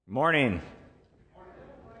Morning.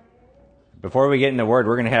 Before we get into the word,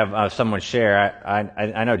 we're going to have someone share.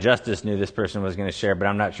 I know Justice knew this person was going to share, but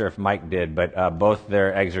I'm not sure if Mike did. But both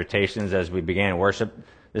their exhortations as we began worship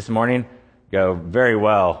this morning go very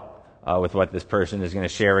well with what this person is going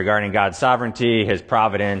to share regarding God's sovereignty, His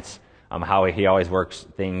providence, how He always works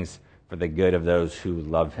things for the good of those who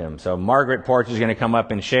love Him. So Margaret Porch is going to come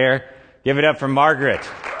up and share. Give it up for Margaret.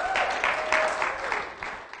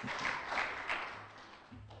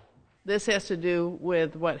 This has to do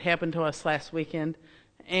with what happened to us last weekend,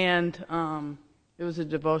 and it was a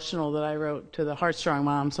devotional that I wrote to the Heartstrong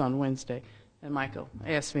Moms on Wednesday, and Michael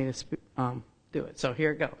asked me to do it. So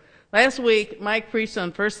here we go. Last week, Mike preached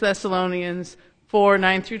on 1 Thessalonians 4,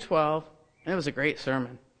 9 through 12, and it was a great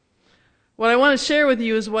sermon. What I want to share with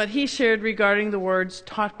you is what he shared regarding the words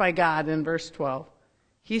taught by God in verse 12.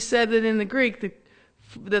 He said that in the Greek,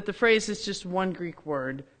 that the phrase is just one Greek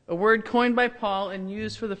word, a word coined by Paul and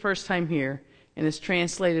used for the first time here, and is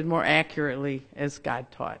translated more accurately as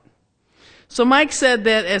God taught. So Mike said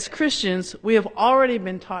that as Christians, we have already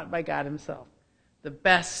been taught by God Himself, the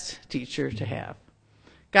best teacher to have.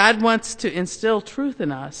 God wants to instill truth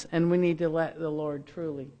in us, and we need to let the Lord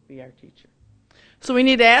truly be our teacher. So we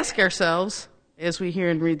need to ask ourselves, as we hear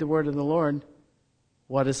and read the word of the Lord,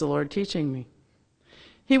 what is the Lord teaching me?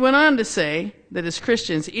 He went on to say that as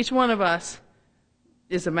Christians, each one of us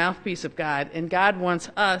is a mouthpiece of God, and God wants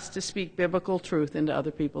us to speak biblical truth into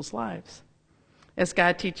other people's lives. As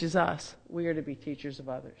God teaches us, we are to be teachers of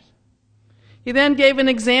others. He then gave an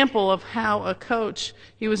example of how a coach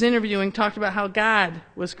he was interviewing talked about how God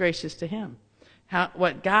was gracious to him,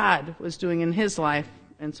 what God was doing in his life,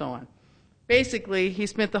 and so on. Basically, he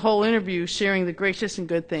spent the whole interview sharing the gracious and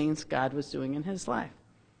good things God was doing in his life.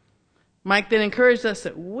 Mike then encouraged us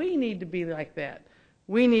that we need to be like that.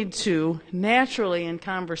 We need to, naturally in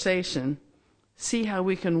conversation, see how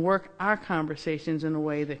we can work our conversations in a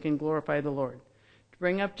way that can glorify the Lord. To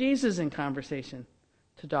bring up Jesus in conversation,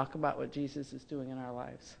 to talk about what Jesus is doing in our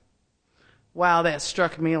lives. Wow, that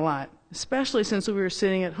struck me a lot, especially since we were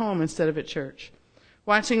sitting at home instead of at church,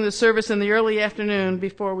 watching the service in the early afternoon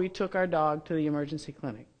before we took our dog to the emergency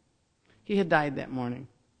clinic. He had died that morning.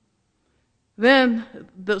 Then,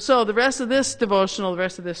 so the rest of this devotional, the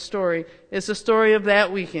rest of this story, is the story of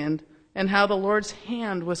that weekend and how the Lord's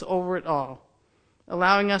hand was over it all,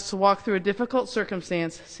 allowing us to walk through a difficult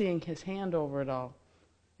circumstance, seeing His hand over it all,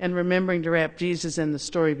 and remembering to wrap Jesus in the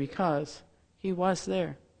story because He was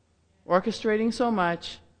there, orchestrating so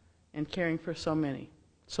much and caring for so many.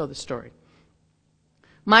 So the story.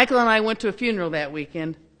 Michael and I went to a funeral that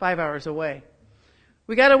weekend, 5 hours away.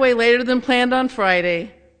 We got away later than planned on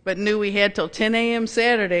Friday, but knew we had till 10 a.m.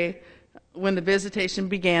 Saturday when the visitation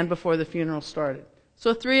began before the funeral started. So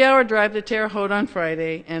a 3-hour drive to Terre Haute on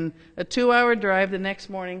Friday and a 2-hour drive the next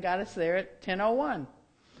morning got us there at 10:01.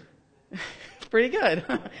 Pretty good.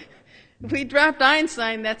 We dropped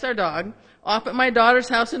Einstein, that's our dog, off at my daughter's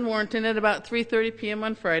house in Warrenton at about 3:30 p.m.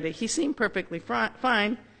 on Friday. He seemed perfectly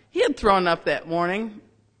fine. He had thrown up that morning.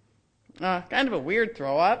 Kind of a weird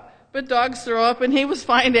throw up, but dogs throw up, and he was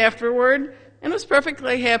fine afterward and was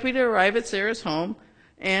perfectly happy to arrive at Sarah's home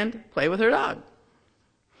and play with her dog.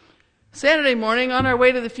 Saturday morning, on our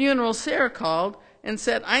way to the funeral, Sarah called and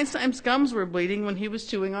said Einstein's gums were bleeding when he was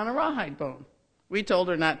chewing on a rawhide bone. We told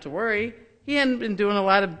her not to worry. He hadn't been doing a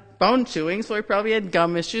lot of bone chewing, so he probably had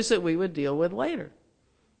gum issues that we would deal with later.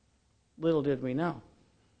 Little did we know.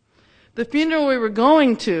 The funeral we were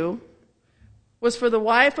going to was for the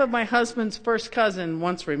wife of my husband's first cousin,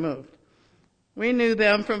 once removed. We knew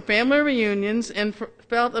them from family reunions and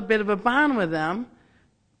felt a bit of a bond with them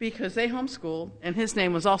because they homeschooled, and his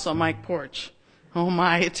name was also Mike Porch. Oh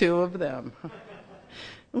my, 2 of them.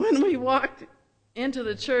 When we walked into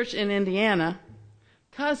the church in Indiana,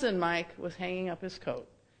 cousin Mike was hanging up his coat,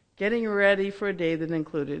 getting ready for a day that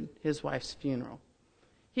included his wife's funeral.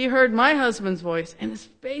 He heard my husband's voice, and his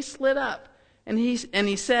face lit up, and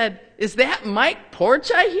he said, "Is that Mike Porch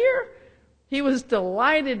I hear?" He was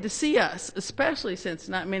delighted to see us, especially since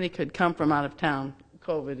not many could come from out of town,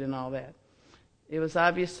 COVID and all that. It was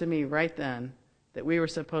obvious to me right then that we were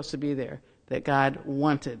supposed to be there, that God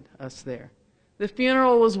wanted us there. The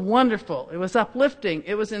funeral was wonderful. It was uplifting.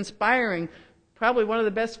 It was inspiring. Probably one of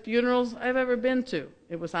the best funerals I've ever been to.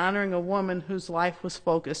 It was honoring a woman whose life was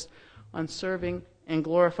focused on serving and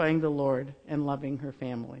glorifying the Lord and loving her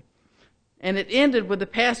family. And it ended with the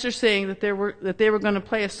pastor saying that they were going to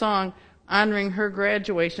play a song honoring her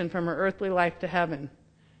graduation from her earthly life to heaven.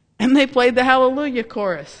 And they played the Hallelujah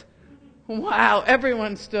chorus. Wow,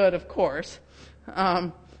 everyone stood, of course.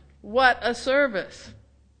 What a service.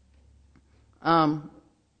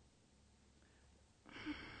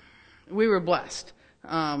 we were blessed.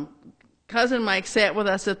 Cousin Mike sat with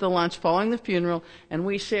us at the lunch following the funeral, and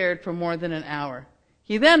we shared for more than an hour.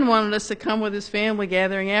 He then wanted us to come with his family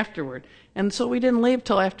gathering afterward, and so we didn't leave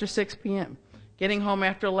till after 6 p.m., getting home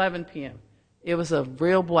after 11 p.m. It was a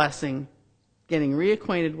real blessing getting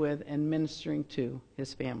reacquainted with and ministering to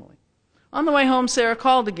his family. On the way home, Sarah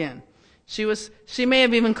called again. She may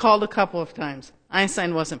have even called a couple of times.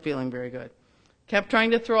 Einstein wasn't feeling very good. Kept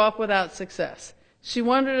trying to throw up without success. She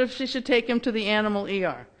wondered if she should take him to the animal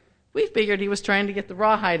ER. We figured he was trying to get the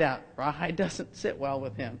rawhide out. Rawhide doesn't sit well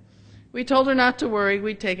with him. We told her not to worry.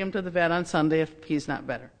 We'd take him to the vet on Sunday if he's not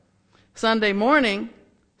better. Sunday morning,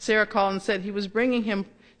 Sarah called and said she was bringing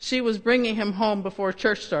him home before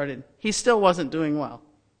church started. He still wasn't doing well.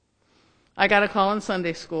 I got a call in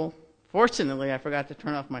Sunday school. Fortunately, I forgot to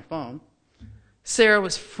turn off my phone. Sarah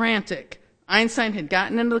was frantic. Einstein had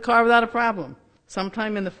gotten into the car without a problem.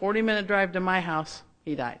 Sometime in the 40-minute drive to my house,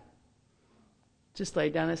 he died. Just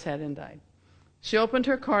laid down his head and died. She opened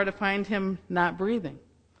her car to find him not breathing.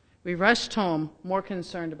 We rushed home, more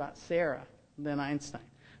concerned about Sarah than Einstein.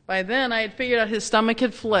 By then, I had figured out his stomach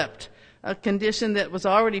had flipped, a condition that was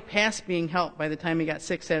already past being helped by the time he got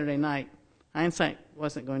sick Saturday night. Einstein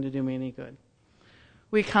wasn't going to do me any good.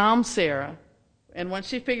 We calmed Sarah, and once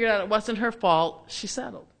she figured out it wasn't her fault, she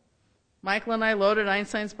settled. Michael and I loaded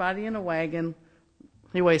Einstein's body in a wagon.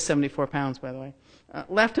 He weighs 74 pounds, by the way.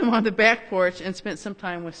 Left him on the back porch and spent some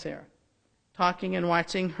time with Sarah, talking and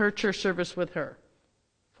watching her church service with her.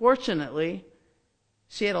 Fortunately,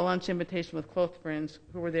 she had a lunch invitation with close friends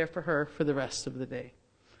who were there for her for the rest of the day.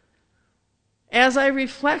 As I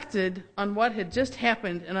reflected on what had just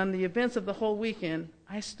happened and on the events of the whole weekend,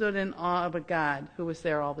 I stood in awe of a God who was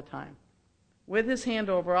there all the time, with his hand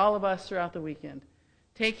over all of us throughout the weekend,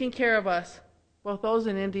 taking care of us, both those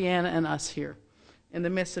in Indiana and us here, in the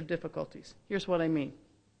midst of difficulties. Here's what I mean.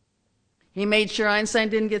 He made sure Einstein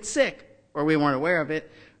didn't get sick, or we weren't aware of it,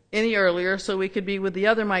 any earlier so we could be with the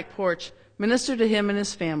other Mike Porch, minister to him and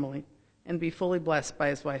his family, and be fully blessed by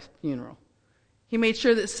his wife's funeral. He made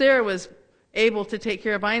sure that Sarah was able to take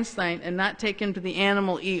care of Einstein and not take him to the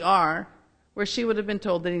animal ER, where she would have been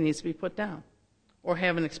told that he needs to be put down, or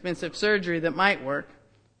have an expensive surgery that might work,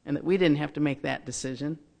 and that we didn't have to make that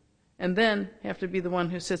decision, and then have to be the one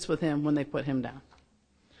who sits with him when they put him down.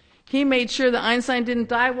 He made sure that Einstein didn't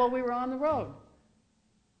die while we were on the road,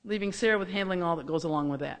 leaving Sarah with handling all that goes along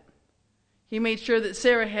with that. He made sure that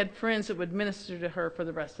Sarah had friends that would minister to her for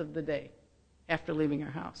the rest of the day after leaving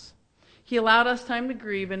our house. He allowed us time to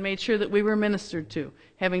grieve and made sure that we were ministered to,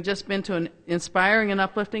 having just been to an inspiring and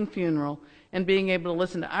uplifting funeral and being able to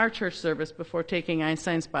listen to our church service before taking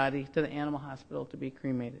Einstein's body to the animal hospital to be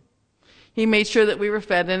cremated. He made sure that we were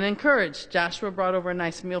fed and encouraged. Joshua brought over a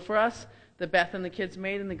nice meal for us. The Beth and the kids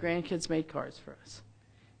made, and the grandkids made cards for us.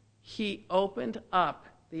 He opened up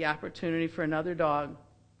the opportunity for another dog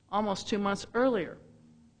almost 2 months earlier,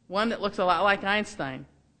 one that looks a lot like Einstein,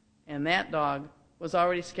 and that dog was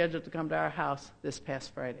already scheduled to come to our house this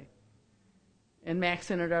past Friday. And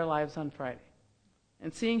Max entered our lives on Friday.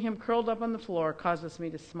 And seeing him curled up on the floor causes me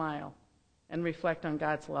to smile and reflect on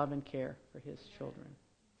God's love and care for his children.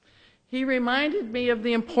 He reminded me of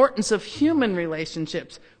the importance of human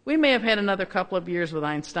relationships. We may have had another couple of years with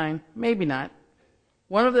Einstein, maybe not.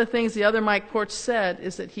 One of the things the other Mike Porch said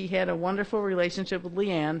is that he had a wonderful relationship with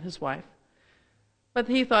Leanne, his wife, but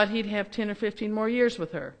he thought he'd have 10 or 15 more years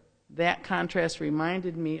with her. That contrast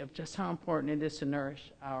reminded me of just how important it is to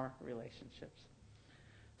nourish our relationships.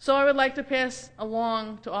 So I would like to pass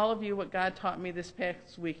along to all of you what God taught me this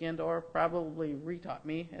past weekend, or probably retaught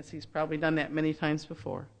me, as he's probably done that many times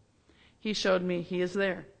before. He showed me he is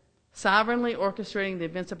there, sovereignly orchestrating the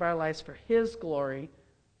events of our lives for his glory,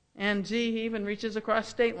 and he even reaches across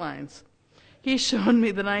state lines. He showed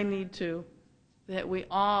me that we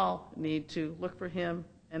all need to look for him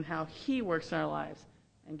and how he works in our lives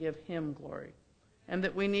and give him glory, and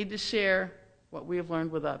that we need to share what we have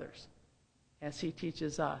learned with others. As he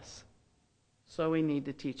teaches us, so we need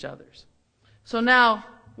to teach others. So now,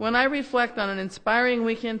 when I reflect on an inspiring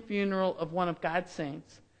weekend funeral of one of God's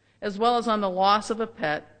saints, as well as on the loss of a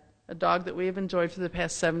pet, a dog that we have enjoyed for the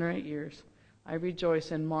past 7 or 8 years, I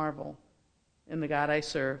rejoice and marvel in the God I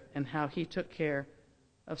serve and how he took care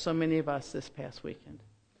of so many of us this past weekend.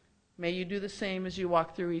 May you do the same as you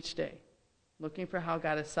walk through each day, looking for how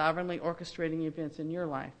God is sovereignly orchestrating events in your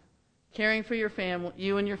life, caring for your family,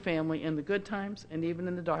 you and your family in the good times and even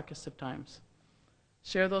in the darkest of times.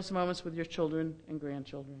 Share those moments with your children and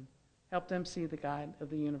grandchildren. Help them see the God of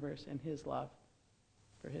the universe and his love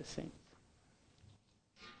for his saints.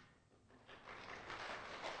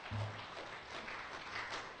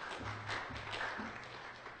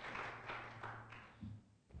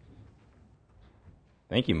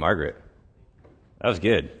 Thank you, Margaret. That was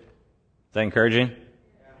good. Is that encouraging?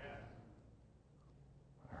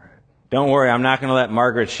 Don't worry, I'm not going to let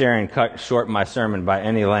Margaret's sharing cut short my sermon by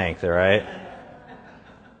any length, all right?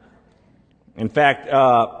 In fact,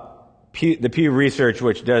 the Pew Research,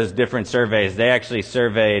 which does different surveys, they actually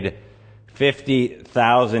surveyed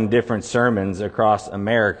 50,000 different sermons across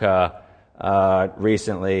America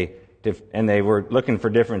recently, and they were looking for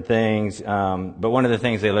different things, but one of the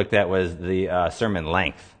things they looked at was the sermon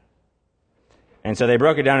length. And so they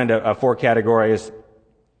broke it down into 4 categories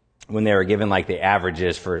when they were given like the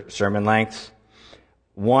averages for sermon lengths.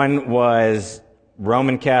 One was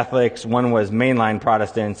Roman Catholics, one was mainline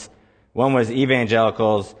Protestants, one was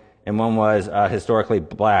evangelicals, and one was historically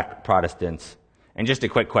black Protestants. And just a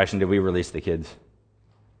quick question, did we release the kids?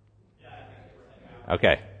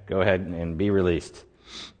 Okay, go ahead and be released.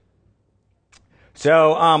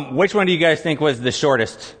 So, which one do you guys think was the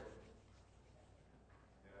shortest?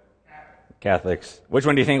 Catholics. Which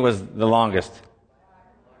one do you think was the longest?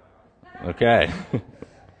 Okay.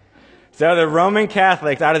 So the Roman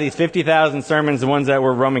Catholics, out of these 50,000 sermons, the ones that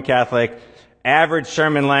were Roman Catholic, average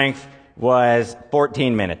sermon length was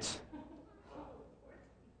 14 minutes.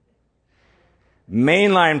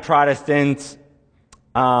 Mainline Protestants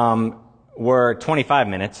were 25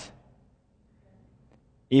 minutes.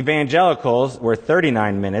 Evangelicals were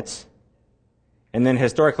 39 minutes. And then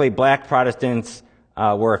historically black Protestants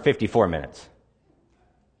were 54 minutes.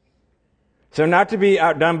 So not to be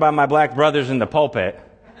outdone by my black brothers in the pulpit,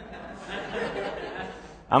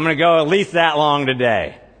 I'm going to go at least that long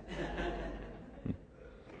today.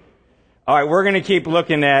 All right, we're going to keep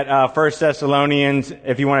looking at 1 Thessalonians.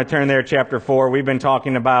 If you want to turn there, chapter 4. We've been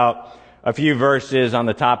talking about a few verses on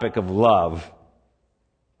the topic of love.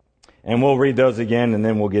 And we'll read those again, and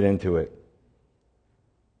then we'll get into it.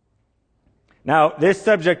 Now, this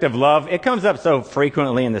subject of love, it comes up so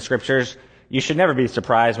frequently in the Scriptures. You should never be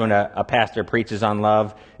surprised when a pastor preaches on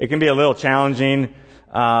love. It can be a little challenging,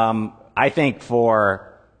 I think,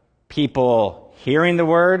 for people hearing the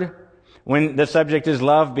word when the subject is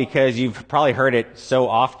love, because you've probably heard it so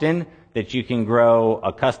often that you can grow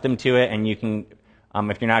accustomed to it, and you can,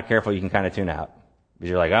 if you're not careful, you can kind of tune out. Because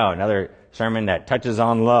you're like, oh, another sermon that touches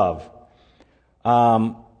on love.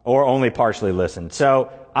 Or only partially listen.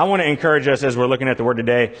 So I want to encourage us as we're looking at the word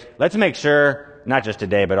today, let's make sure, not just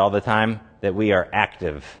today, but all the time, that we are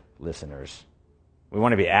active listeners. We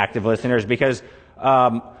want to be active listeners because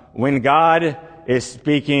when God is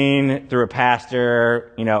speaking through a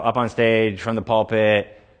pastor, up on stage from the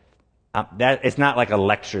pulpit, that it's not like a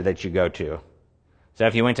lecture that you go to. So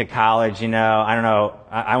if you went to college, I don't know,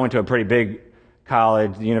 I went to a pretty big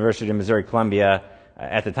college, the University of Missouri Columbia.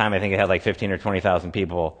 At the time, I think it had like 15 or 20,000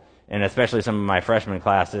 people, and especially some of my freshman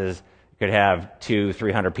classes could have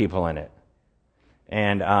 200-300 people in it.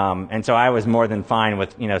 And so I was more than fine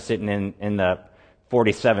with, sitting in the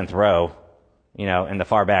 47th row, in the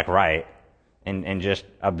far back right, and just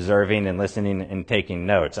observing and listening and taking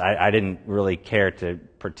notes. I didn't really care to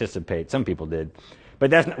participate. Some people did. But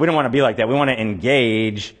we don't want to be like that. We want to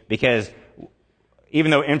engage, because even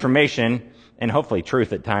though information and hopefully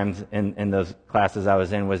truth at times in those classes I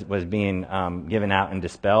was in was being given out and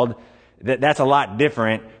dispelled, that's a lot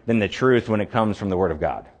different than the truth when it comes from the Word of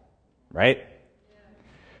God, right?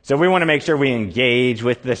 So we want to make sure we engage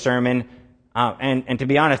with the sermon. And to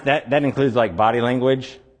be honest, that includes like body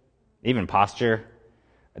language, even posture.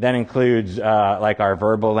 That includes like our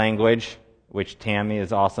verbal language, which Tammy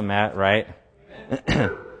is awesome at, right?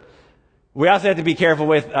 We also have to be careful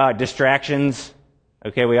with distractions.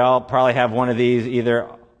 Okay, we all probably have one of these either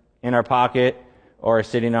in our pocket or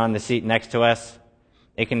sitting on the seat next to us.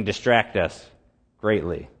 It can distract us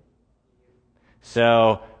greatly.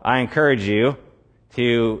 So I encourage you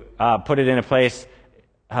to put it in a place,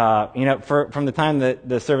 from the time that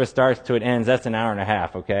the service starts to it ends, that's an hour and a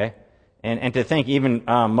half, okay? And to think even,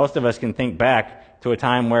 most of us can think back to a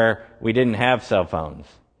time where we didn't have cell phones.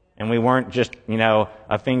 And we weren't just,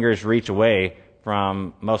 a finger's reach away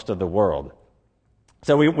from most of the world.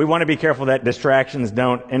 So we want to be careful that distractions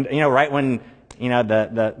don't, and right when,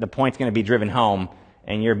 the point's going to be driven home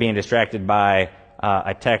and you're being distracted by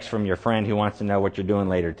a text from your friend who wants to know what you're doing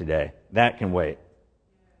later today. That can wait.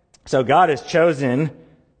 So God has chosen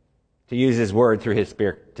to use His Word through His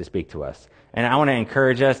Spirit to speak to us. And I want to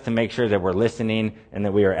encourage us to make sure that we're listening and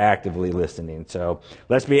that we are actively listening. So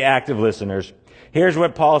let's be active listeners. Here's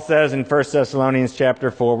what Paul says in 1 Thessalonians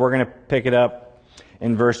chapter 4. We're going to pick it up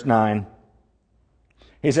in verse 9.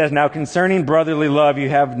 He says, "Now concerning brotherly love, you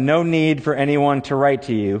have no need for anyone to write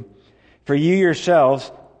to you, for you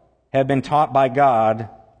yourselves have been taught by God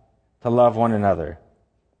to love one another.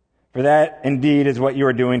 For that indeed is what you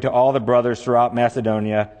are doing to all the brothers throughout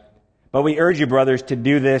Macedonia. But we urge you, brothers, to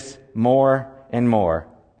do this more and more,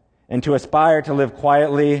 and to aspire to live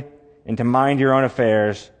quietly, and to mind your own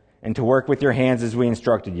affairs, and to work with your hands as we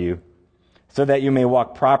instructed you, so that you may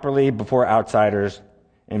walk properly before outsiders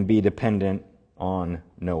and be dependent on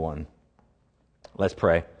no one. Let's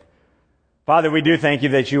pray. Father, we do thank you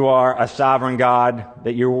that you are a sovereign God,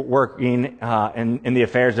 that you're working in the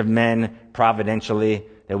affairs of men providentially,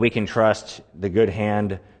 that we can trust the good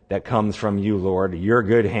hand that comes from you, Lord, your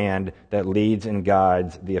good hand that leads and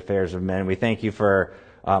guides the affairs of men. We thank you for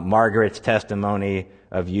Margaret's testimony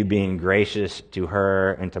of you being gracious to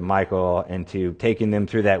her and to Michael and to taking them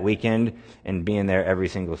through that weekend and being there every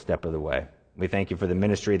single step of the way. We thank you for the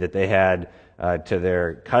ministry that they had to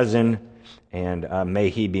their cousin, and may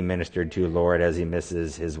he be ministered to, Lord, as he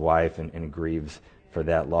misses his wife and grieves for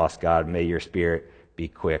that lost, God. May your spirit be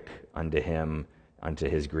quick unto him, unto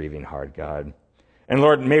his grieving heart, God. And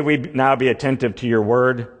Lord, may we now be attentive to your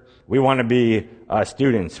word. We want to be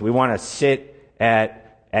students. We want to sit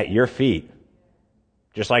at your feet,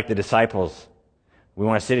 just like the disciples. We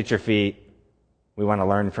want to sit at your feet. We want to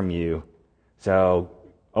learn from you. So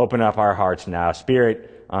open up our hearts now.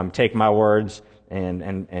 Spirit, take my words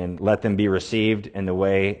and let them be received in the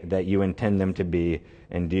way that you intend them to be,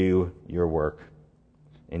 and do your work.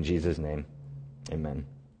 In Jesus' name, amen.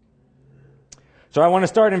 So I want to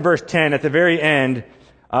start in verse 10. At the very end,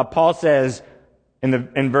 Paul says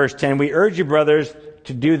in verse 10, we urge you, brothers,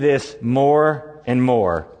 to do this more and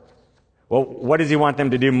more. Well, what does he want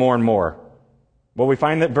them to do more and more? Well, we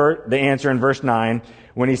find the answer in verse 9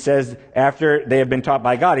 when he says, after they have been taught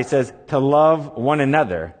by God, he says, to love one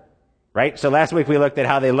another. Right? So last week we looked at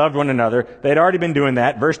how they loved one another. They had already been doing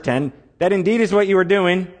that. Verse 10, that indeed is what you were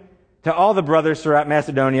doing to all the brothers throughout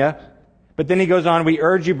Macedonia. But then he goes on, we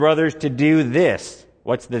urge you, brothers, to do this.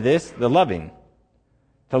 What's the this? The loving.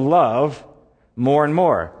 To love more and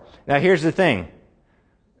more. Now here's the thing.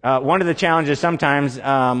 One of the challenges sometimes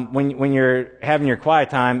when you're having your quiet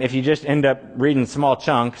time, if you just end up reading small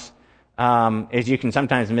chunks, is you can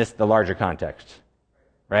sometimes miss the larger context.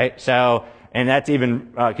 Right? So, and that's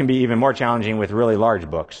even can be even more challenging with really large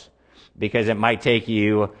books, because it might take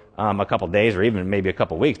you a couple days or even maybe a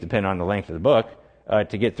couple weeks, depending on the length of the book,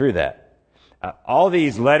 to get through that. All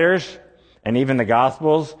these letters and even the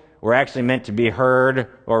Gospels were actually meant to be heard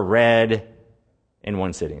or read in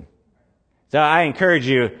one sitting. So I encourage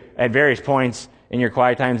you at various points in your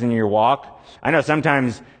quiet times and in your walk. I know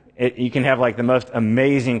sometimes you can have like the most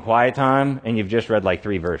amazing quiet time and you've just read like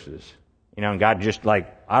 3 verses. You know, and God just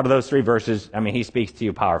like, out of those 3 verses, I mean, he speaks to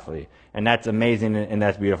you powerfully. And that's amazing and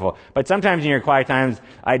that's beautiful. But sometimes in your quiet times,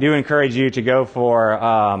 I do encourage you to go for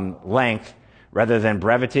length rather than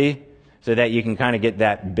brevity, so that you can kind of get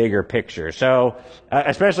that bigger picture. So,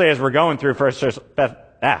 especially as we're going through First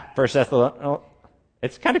Thessalonians,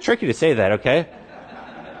 it's kind of tricky to say that, okay?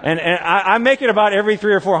 And I make it about every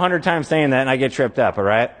 300 or 400 times saying that, and I get tripped up, all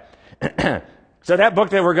right? So that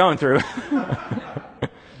book that we're going through,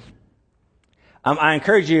 I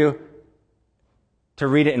encourage you to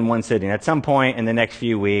read it in one sitting. At some point in the next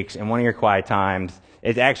few weeks, in one of your quiet times,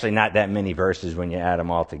 it's actually not that many verses when you add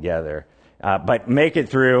them all together. But make it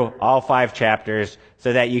through all 5 chapters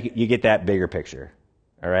so that you get that bigger picture.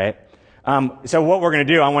 All right? So what we're going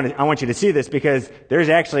to do, I want you to see this, because there's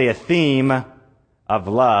actually a theme of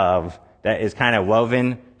love that is kind of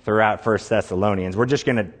woven throughout 1 Thessalonians. We're just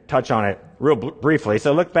going to touch on it real briefly.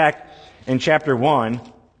 So look back in chapter 1.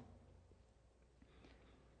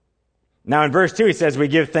 Now in verse 2 he says, we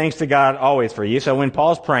give thanks to God always for you. So when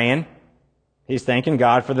Paul's praying, he's thanking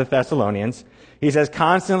God for the Thessalonians. He says,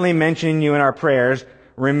 constantly mentioning you in our prayers,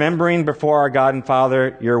 remembering before our God and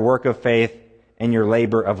Father your work of faith and your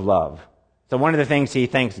labor of love. So one of the things he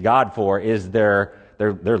thanks God for is their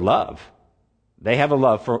love. They have a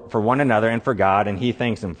love for one another and for God, and he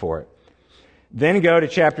thanks them for it. Then go to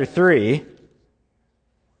chapter 3,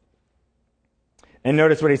 and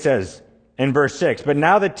notice what he says in verse 6. But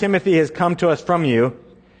now that Timothy has come to us from you,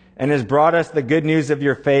 and has brought us the good news of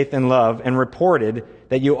your faith and love, and reported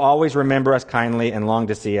that you always remember us kindly and long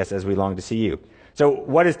to see us as we long to see you. So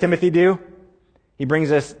what does Timothy do? He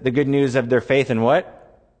brings us the good news of their faith and what?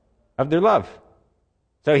 Of their love.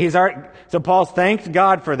 So Paul's thanked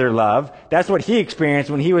God for their love. That's what he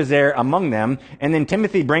experienced when he was there among them. And then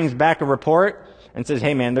Timothy brings back a report and says,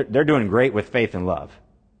 hey man, they're doing great with faith and love.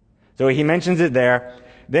 So he mentions it there.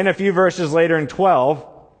 Then a few verses later in 12,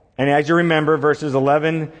 and as you remember, verses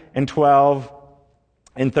 11 and 12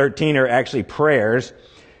 and 13 are actually prayers.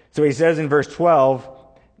 So he says in verse 12,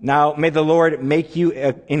 now may the Lord make you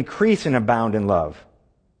increase and abound in love.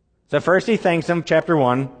 So first he thanks him, chapter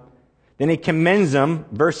 1, Then he commends them.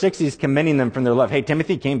 Verse 6, he's commending them from their love. Hey,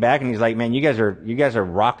 Timothy came back and he's like, man, you guys are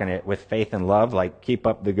rocking it with faith and love. Like, keep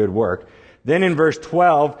up the good work. Then in verse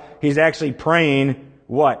 12, he's actually praying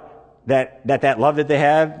what? That love that they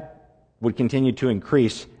have would continue to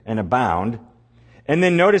increase and abound. And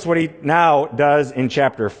then notice what he now does in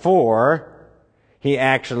chapter 4. He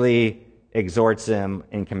actually exhorts them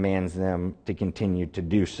and commands them to continue to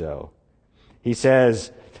do so. He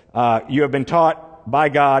says, you have been taught by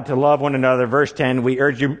God to love one another. Verse 10, we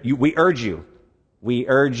urge you,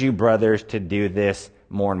 brothers, to do this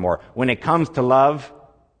more and more. When it comes to love,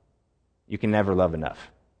 you can never love enough.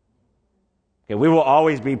 Okay, we will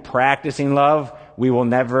always be practicing love. We will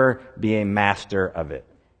never be a master of it.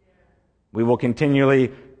 We will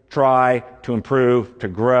continually try to improve, to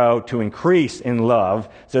grow, to increase in love.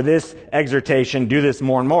 So this exhortation, do this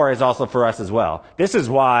more and more, is also for us as well. This is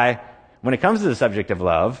why, when it comes to the subject of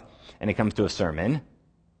love, and it comes to a sermon,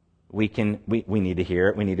 we need to hear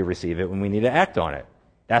it, we need to receive it, and we need to act on it.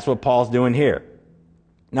 That's what Paul's doing here.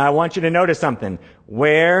 Now I want you to notice something.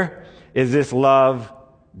 Where is this love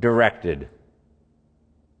directed?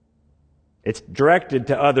 It's directed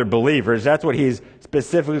to other believers. That's what he's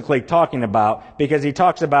specifically talking about, because he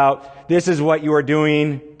talks about this is what you are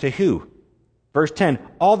doing to who? Verse 10,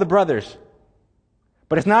 all the brothers.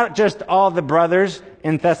 But it's not just all the brothers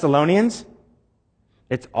in Thessalonians.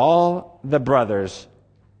 It's all the brothers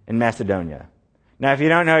in Macedonia. Now, if you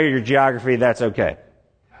don't know your geography, that's okay.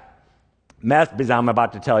 Because I'm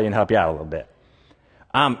about to tell you and help you out a little bit.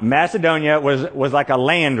 Macedonia was like a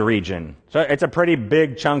land region. So it's a pretty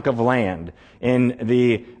big chunk of land in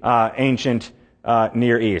the ancient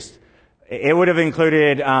Near East. It would have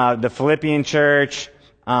included the Philippian church,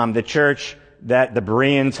 the church that the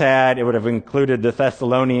Bereans had. It would have included the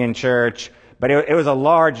Thessalonian church. But it was a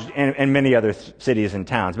large, and many other cities and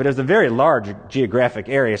towns, but it was a very large geographic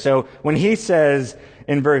area. So when he says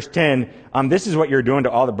in verse 10, this is what you're doing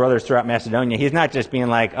to all the brothers throughout Macedonia, he's not just being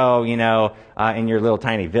like, in your little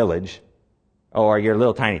tiny village, or your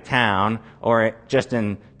little tiny town, or just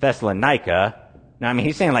in Thessalonica. No, I mean,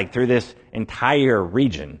 he's saying like through this entire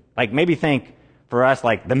region. Like maybe think for us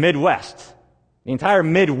like the Midwest, the entire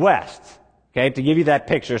Midwest. Okay, to give you that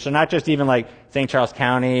picture. So not just even like St. Charles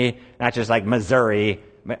County, not just like Missouri,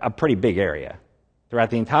 a pretty big area. Throughout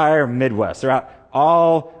the entire Midwest, throughout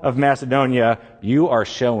all of Macedonia, you are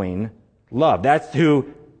showing love. That's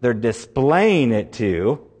who they're displaying it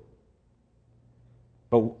to.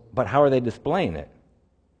 But how are they displaying it?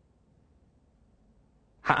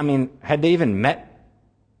 Had they even met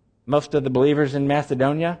most of the believers in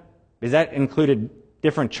Macedonia? Because that included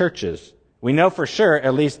different churches. We know for sure,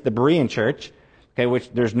 at least the Berean church, okay,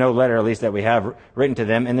 which there's no letter, at least that we have written to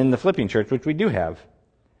them, and then the Philippian church, which we do have.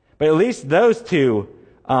 But at least those two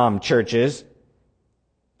churches,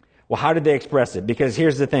 well, how did they express it? Because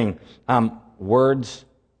here's the thing. Words,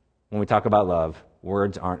 when we talk about love,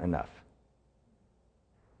 words aren't enough.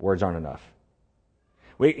 Words aren't enough.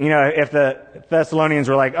 If the Thessalonians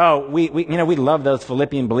were like, we love those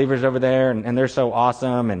Philippian believers over there, and they're so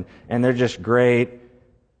awesome, and they're just great.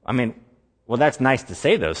 Well, that's nice to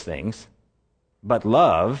say those things, but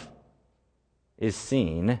love is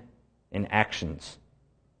seen in actions.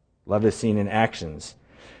 Love is seen in actions.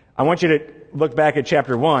 I want you to look back at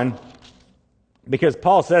chapter 1, because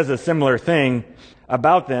Paul says a similar thing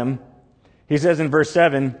about them. He says in verse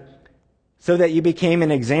 7, so that you became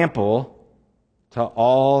an example to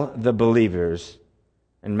all the believers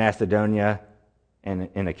in Macedonia and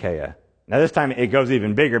in Achaia. Now this time it goes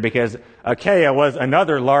even bigger, because Achaia was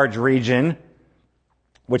another large region,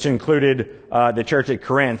 which included the church at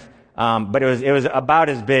Corinth, but it was about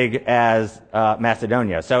as big as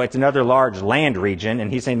Macedonia. So it's another large land region, and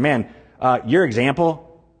he's saying, man, your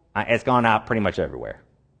example, it's gone out pretty much everywhere.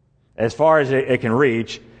 As far as it can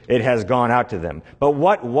reach, it has gone out to them. But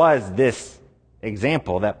what was this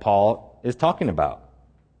example that Paul is talking about?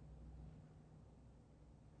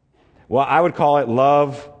 Well, I would call it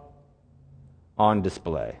love on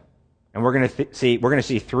display. And we're going to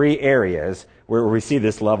see three areas where we see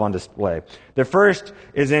this love on display. The first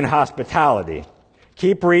is in hospitality.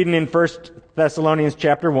 Keep reading in 1 Thessalonians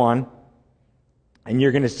chapter 1, and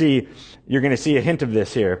you're going to see a hint of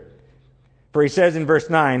this here. For he says in verse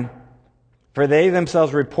 9, for they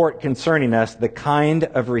themselves report concerning us the kind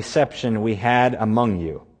of reception we had among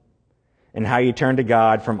you, and how you turned to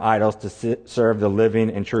God from idols to serve the living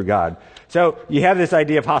and true God. So you have this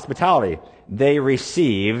idea of hospitality. They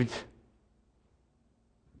received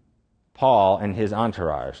Paul and his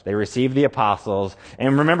entourage. They received the apostles.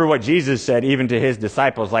 And remember what Jesus said even to his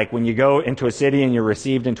disciples, like when you go into a city and you're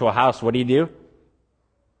received into a house, what do? You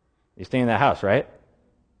stay in that house, right?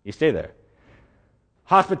 You stay there.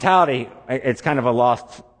 Hospitality, it's kind of a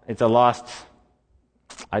lost,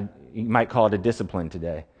 you might call it a discipline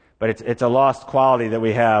today, but it's a lost quality that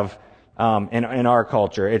we have in our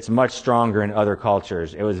culture. It's much stronger in other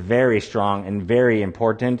cultures. It was very strong and very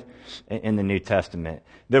important in the New Testament.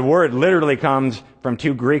 The word literally comes from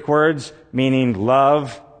two Greek words meaning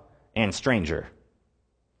love and stranger.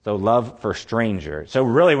 So love for stranger. So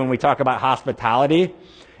really when we talk about hospitality,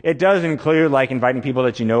 it does include like inviting people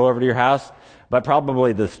that you know over to your house, but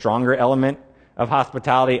probably the stronger element of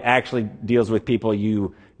hospitality actually deals with people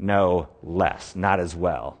you know less, not as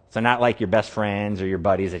well. So not like your best friends or your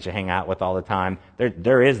buddies that you hang out with all the time.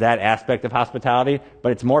 There is that aspect of hospitality,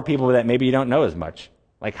 but it's more people that maybe you don't know as much.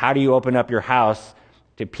 Like how do you open up your house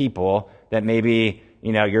to people that maybe,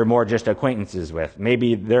 you're more just acquaintances with?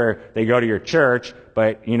 Maybe they go to your church,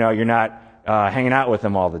 but, you're not hanging out with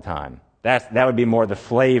them all the time. That would be more the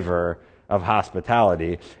flavor of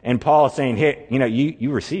hospitality. And Paul is saying, hey,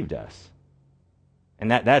 you received us. And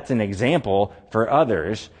that's an example for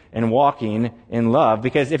others in walking in love.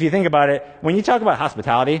 Because if you think about it, when you talk about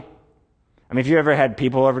hospitality, if you ever had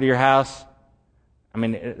people over to your house,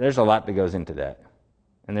 there's a lot that goes into that.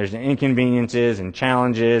 And there's inconveniences and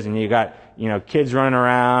challenges, and you got, kids running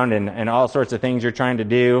around and all sorts of things you're trying to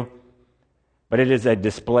do. But it is a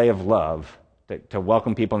display of love to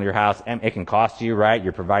welcome people into your house. And it can cost you, right?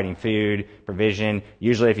 You're providing food, provision.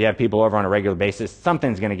 Usually if you have people over on a regular basis,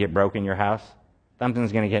 something's going to get broken in your house.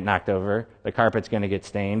 Something's going to get knocked over. The carpet's going to get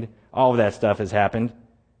stained. All of that stuff has happened.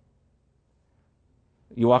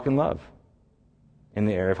 You walk in love in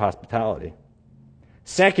the area of hospitality.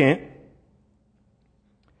 Second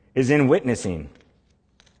is in witnessing.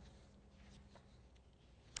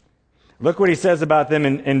 Look what he says about them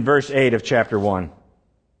in verse 8 of chapter 1.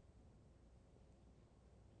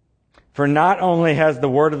 For not only has the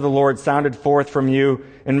word of the Lord sounded forth from you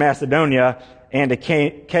in Macedonia and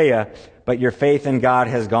Achaia, but your faith in God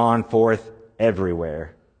has gone forth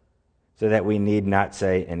everywhere, so that we need not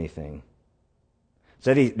say anything.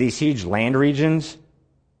 So these huge land regions,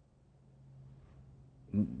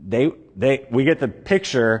 we get the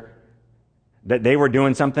picture that they were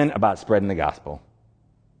doing something about spreading the gospel.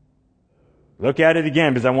 Look at it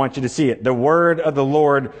again because I want you to see it. The word of the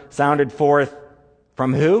Lord sounded forth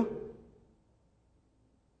from who?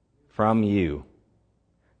 From you.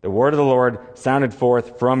 The word of the Lord sounded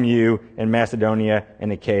forth from you in Macedonia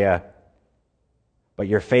and Achaia, but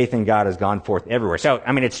your faith in God has gone forth everywhere. So,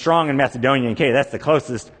 it's strong in Macedonia and Achaia. That's the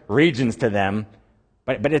closest regions to them,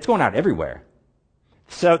 but it's going out everywhere.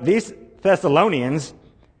 So these Thessalonians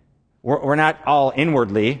were not all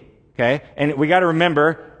inwardly, okay? And we got to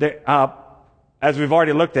remember that, as we've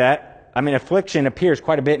already looked at, affliction appears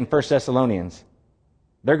quite a bit in 1 Thessalonians.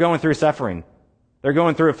 They're going through suffering. They're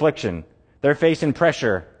going through affliction. They're facing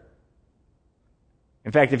pressure.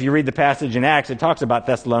 In fact, if you read the passage in Acts, it talks about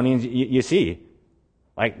Thessalonians. You see,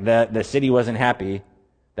 like the city wasn't happy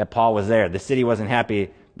that Paul was there. The city wasn't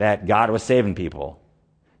happy that God was saving people.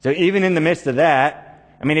 So even in the midst of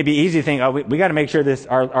that, it'd be easy to think, we got to make sure this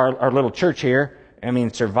our little church here,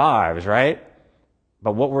 survives, right?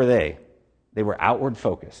 But what were they? They were outward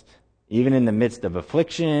focused. Even in the midst of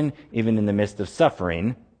affliction, even in the midst of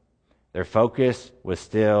suffering, their focus was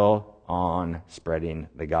still on spreading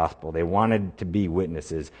the gospel. They wanted to be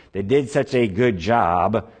witnesses. They did such a good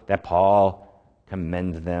job that Paul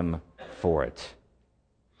commends them for it.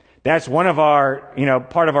 That's one of our,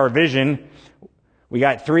 part of our vision. We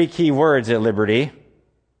got 3 key words at Liberty.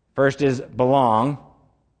 First is belong,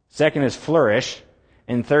 second is flourish,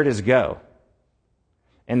 and third is go.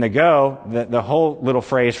 And the go, the whole little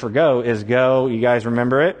phrase for go is go, you guys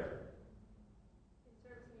remember it?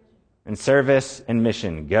 In service and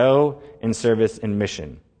mission. Go in service and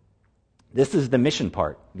mission. This is the mission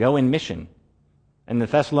part. Go in mission. And the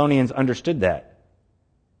Thessalonians understood that.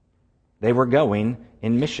 They were going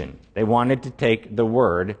in mission. They wanted to take the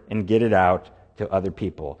word and get it out to other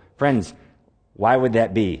people. Friends, why would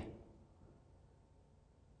that be?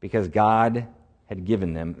 Because God had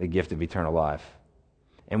given them the gift of eternal life.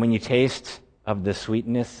 And when you taste of the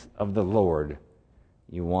sweetness of the Lord,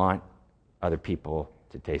 you want other people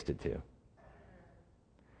to taste it too.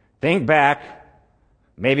 Think back,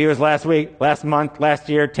 maybe it was last week, last month, last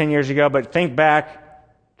year, 10 years ago, but think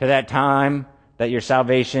back to that time that your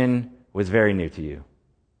salvation was very new to you.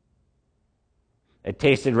 It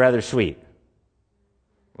tasted rather sweet,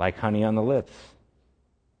 like honey on the lips.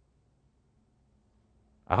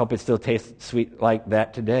 I hope it still tastes sweet like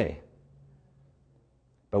that today.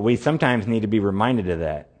 But we sometimes need to be reminded of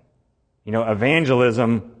that.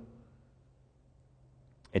 Evangelism,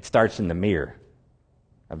 it starts in the mirror,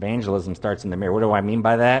 Evangelism starts in the mirror. What do I mean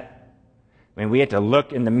by that? I mean, we have to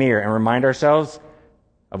look in the mirror and remind ourselves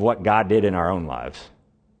of what God did in our own lives.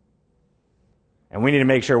 And we need to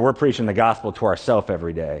make sure we're preaching the gospel to ourselves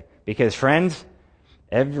every day. Because, friends,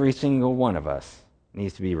 every single one of us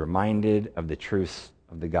needs to be reminded of the truths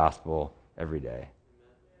of the gospel every day.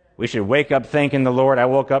 We should wake up thanking the Lord. I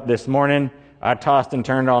woke up this morning. I tossed and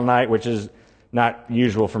turned all night, which is not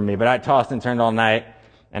usual for me, but I tossed and turned all night,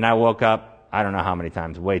 and I woke up, I don't know how many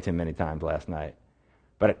times, way too many times last night.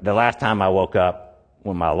 But the last time I woke up,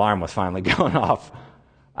 when my alarm was finally going off,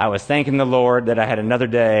 I was thanking the Lord that I had another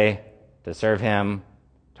day to serve Him,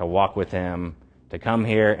 to walk with Him, to come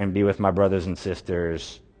here and be with my brothers and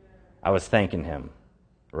sisters. I was thanking Him,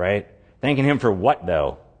 right? Thanking Him for what,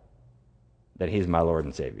 though? That He's my Lord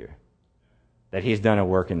and Savior. That He's done a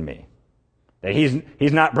work in me. That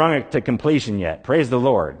He's not brought it to completion yet. Praise the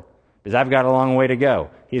Lord. Because I've got a long way to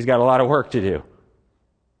go. He's got a lot of work to do.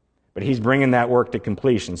 But He's bringing that work to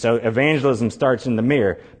completion. So evangelism starts in the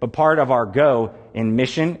mirror. But part of our go in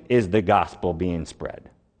mission is the gospel being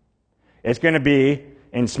spread. It's going to be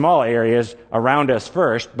in small areas around us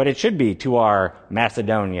first, but it should be to our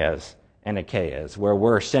Macedonias and Achaeas, where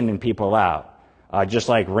we're sending people out. Just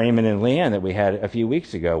like Raymond and Leanne that we had a few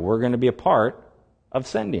weeks ago, we're going to be a part of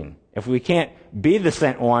sending. If we can't be the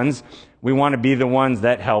sent ones, we want to be the ones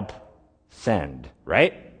that help send,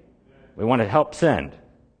 right? We want to help send.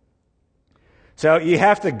 So you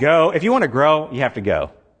have to go. If you want to grow, you have to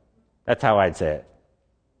go. That's how I'd say it.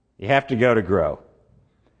 You have to go to grow.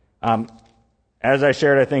 As I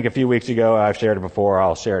shared, I think, a few weeks ago, I've shared it before,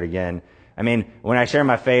 I'll share it again. I mean, when I share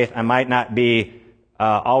my faith, I might not be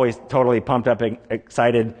always totally pumped up and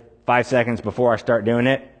excited 5 seconds before I start doing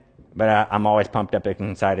it, but I'm always pumped up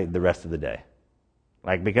and excited the rest of the day.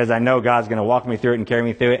 Because I know God's going to walk me through it and carry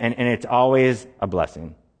me through it, and it's always a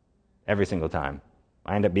blessing. Every single time.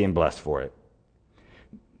 I end up being blessed for it.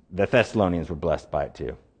 The Thessalonians were blessed by it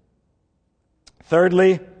too.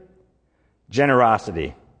 Thirdly,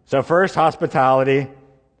 generosity. So first, hospitality.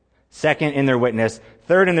 Second, in their witness.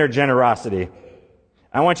 Third, in their generosity.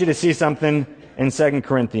 I want you to see something in 2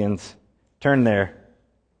 Corinthians. Turn there.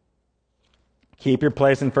 Keep your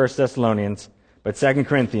place in 1 Thessalonians, but 2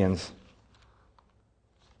 Corinthians.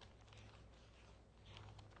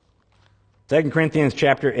 2 Corinthians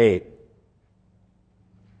chapter 8.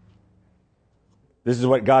 This is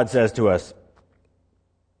what God says to us.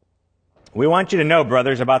 We want you to know,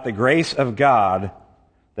 brothers, about the grace of God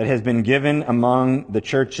that has been given among the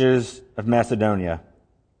churches of Macedonia.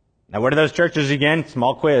 Now, what are those churches again?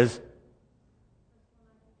 Small quiz.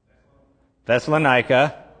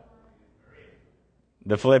 Thessalonica,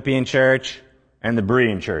 the Philippian church, and the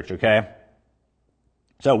Berean church, okay?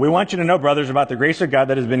 So we want you to know, brothers, about the grace of God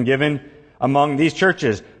that has been given among these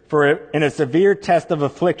churches. For in a severe test of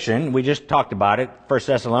affliction, we just talked about it, 1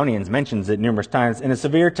 Thessalonians mentions it numerous times, in a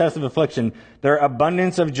severe test of affliction, their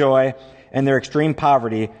abundance of joy and their extreme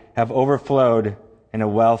poverty have overflowed in a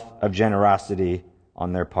wealth of generosity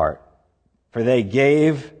on their part. For they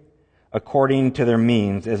gave according to their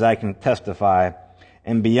means, as I can testify,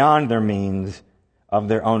 and beyond their means of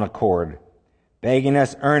their own accord, begging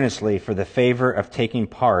us earnestly for the favor of taking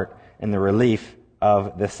part in the relief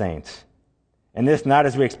of the saints. And this not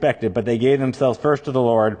as we expected, but they gave themselves first to the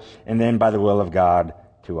Lord, and then by the will of God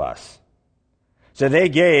to us. So they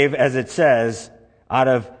gave, as it says, out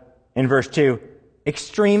of, in verse 2,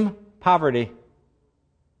 extreme poverty.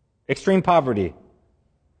 Extreme poverty.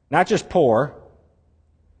 Not just poor,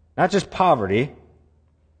 not just poverty,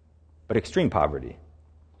 but extreme poverty.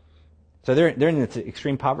 So they're in this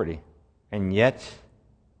extreme poverty, and yet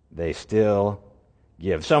they still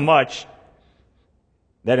give. So much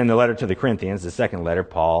that in the letter to the Corinthians, the second letter,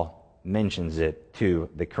 Paul mentions it to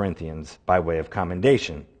the Corinthians by way of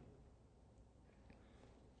commendation.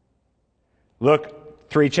 Look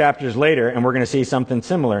 3 chapters later, and we're going to see something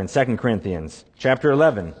similar in 2 Corinthians, chapter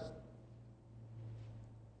 11.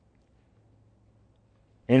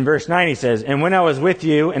 In verse 9 he says, "And when I was with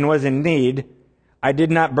you and was in need, I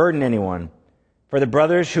did not burden anyone, for the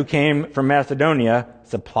brothers who came from Macedonia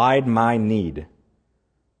supplied my need.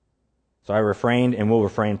 So I refrained and will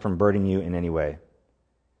refrain from burdening you in any way."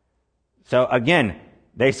 So again,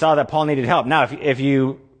 they saw that Paul needed help. Now, if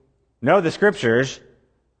you know the scriptures,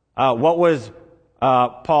 what was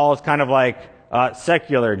Paul's kind of like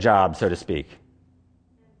secular job, so to speak?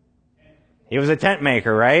 He was a tent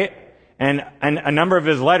maker, right? And a number of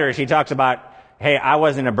his letters, he talks about, hey, I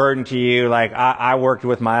wasn't a burden to you. Like, I worked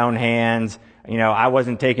with my own hands. I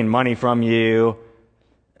wasn't taking money from you.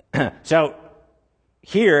 So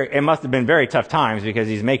here, it must have been very tough times because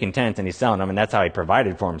he's making tents and he's selling them, and that's how he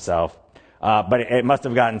provided for himself. But it must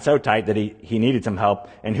have gotten so tight that he needed some help.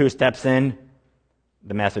 And who steps in?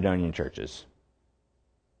 The Macedonian churches.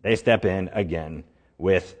 They step in again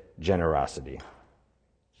with generosity.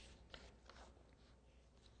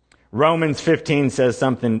 Romans 15 says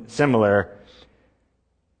something similar.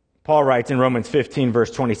 Paul writes in Romans 15, verse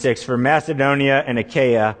 26, "For Macedonia and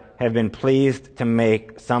Achaia have been pleased to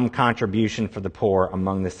make some contribution for the poor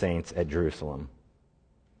among the saints at Jerusalem."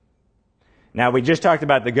 Now, we just talked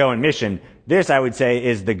about the go in mission. This, I would say,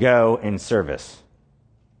 is the go in service.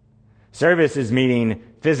 Service is meeting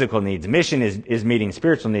physical needs. Mission is meeting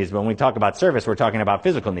spiritual needs. But when we talk about service, we're talking about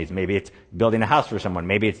physical needs. Maybe it's building a house for someone.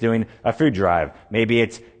 Maybe it's doing a food drive. Maybe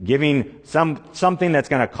it's giving something that's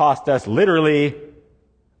going to cost us literally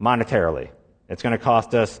monetarily. It's going to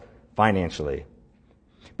cost us financially.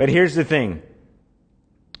 But here's the thing.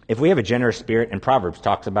 If we have a generous spirit, and Proverbs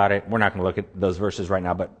talks about it, we're not going to look at those verses right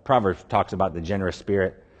now, but Proverbs talks about the generous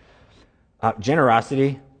spirit.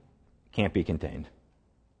 Generosity can't be contained.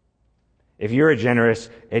 If you're a generous,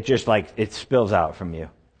 it just it spills out from you,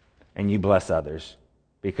 and you bless others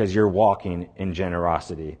because you're walking in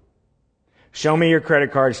generosity. Show me your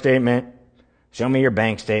credit card statement. Show me your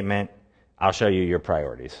bank statement. I'll show you your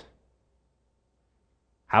priorities.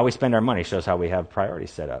 How we spend our money shows how we have priorities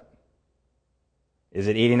set up. Is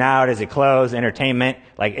it eating out? Is it clothes, entertainment?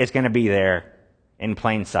 It's going to be there in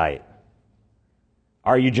plain sight.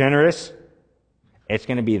 Are you generous? It's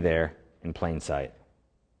going to be there in plain sight.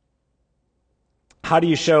 How do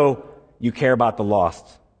you show you care about the lost?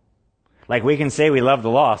 We can say we love the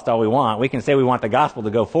lost all we want. We can say we want the gospel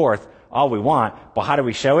to go forth all we want. But how do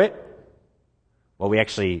we show it? Well, we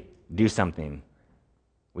actually do something.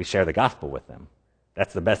 We share the gospel with them.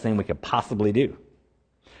 That's the best thing we could possibly do.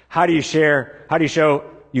 How do you show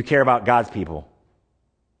you care about God's people?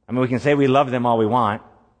 We can say we love them all we want.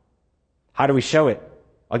 How do we show it?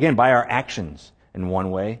 Again, by our actions. In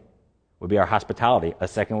one way would be our hospitality. A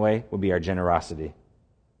second way would be our generosity.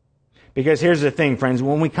 Because here's the thing, friends.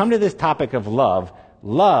 When we come to this topic of love,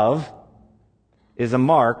 love is a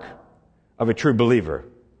mark of a true believer.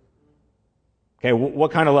 Okay,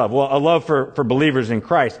 what kind of love? Well, a love for believers in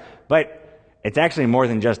Christ. But it's actually more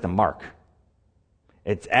than just a mark.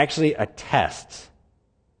 It's actually a test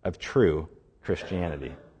of true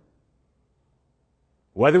Christianity.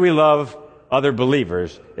 Whether we love other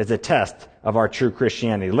believers is a test of our true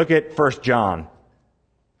Christianity. Look at 1 John.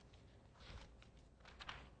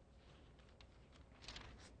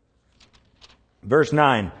 Verse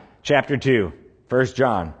 9, chapter 2, 1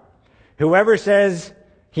 John. "Whoever says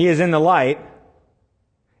he is in the light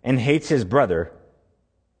and hates his brother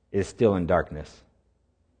is still in darkness."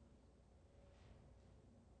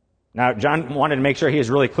 Now, John wanted to make sure he is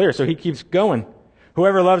really clear, so he keeps going.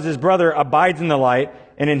 "Whoever loves his brother abides in the light,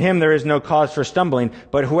 and in him there is no cause for stumbling.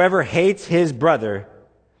 But whoever hates his brother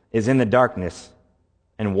is in the darkness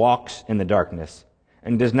and walks in the darkness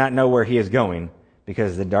and does not know where he is going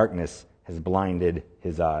because the darkness has blinded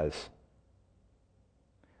his eyes."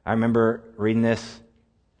 I remember reading this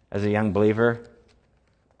as a young believer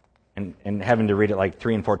and having to read it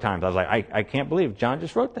 3 and 4 times. I was like, I can't believe John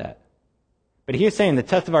just wrote that. But he is saying the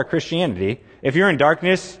test of our Christianity, if you're in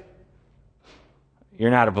darkness,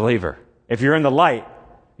 you're not a believer. If you're in the light,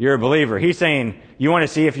 you're a believer. He's saying, you want to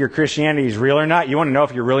see if your Christianity is real or not? You want to know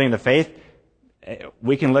if you're really in the faith?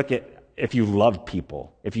 We can look at if you love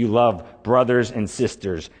people, if you love brothers and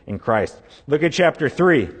sisters in Christ. Look at chapter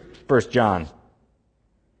 3, 1 John.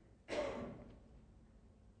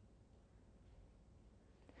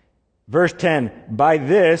 Verse 10, "By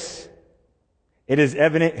this it is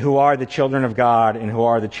evident who are the children of God and who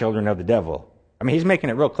are the children of the devil." He's making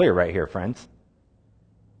it real clear right here, friends.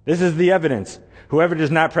 This is the evidence. "Whoever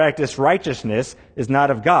does not practice righteousness is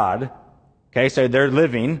not of God." Okay, so they're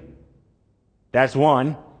living. That's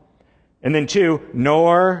one. And then 2,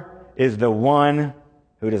 "Nor is the one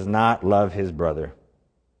who does not love his brother."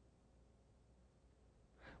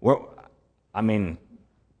 Well,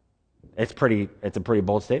 it's a pretty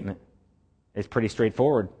bold statement. It's pretty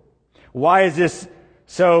straightforward. Why is this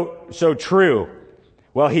so true?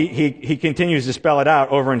 Well, he continues to spell it out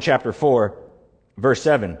over in chapter 4, verse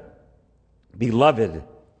 7. "Beloved,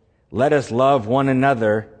 let us love one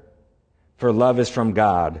another, for love is from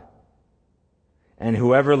God. And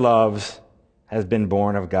whoever loves has been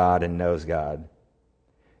born of God and knows God.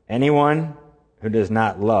 Anyone who does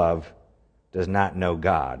not love does not know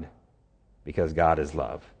God, because God is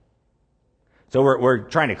love." So we're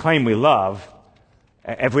trying to claim we love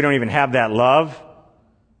if we don't even have that love.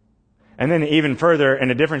 And then even further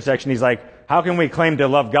in a different section, he's like, how can we claim to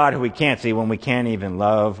love God who we can't see when we can't even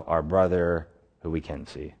love our brother who we can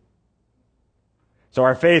see? So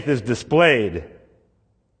our faith is displayed.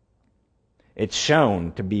 It's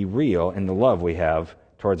shown to be real in the love we have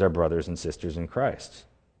towards our brothers and sisters in Christ.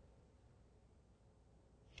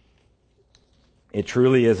 It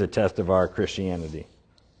truly is a test of our Christianity.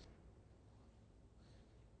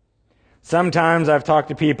 Sometimes I've talked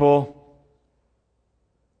to people,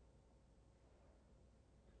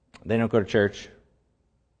 they don't go to church.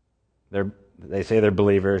 They say they're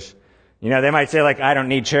believers. You know, they might say, like, I don't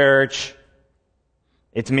need church.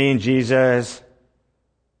 It's me and Jesus.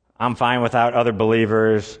 I'm fine without other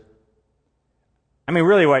believers. I mean,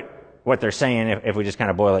 really what they're saying, if we just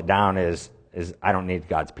kind of boil it down, is I don't need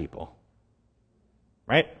God's people.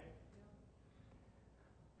 Right?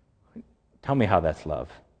 Tell me how that's love.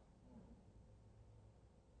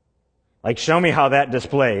 Like, show me how that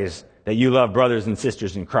displays that you love brothers and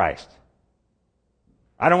sisters in Christ.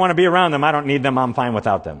 I don't want to be around them. I don't need them. I'm fine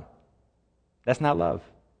without them. That's not love.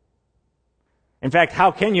 In fact,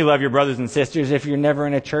 how can you love your brothers and sisters if you're never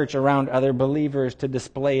in a church around other believers to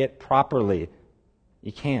display it properly?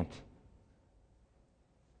 You can't.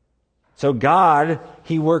 So God,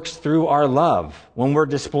 He works through our love when we're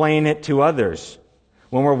displaying it to others.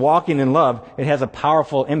 When we're walking in love, it has a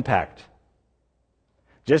powerful impact.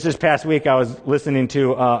 Just this past week, I was listening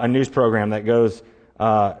to a news program that goes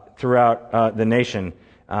throughout the nation.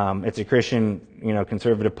 It's a Christian,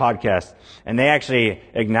 conservative podcast, and they actually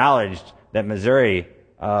acknowledged that Missouri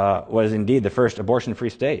was indeed the first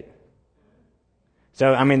abortion-free state.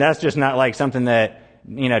 So, I mean, that's just not like something that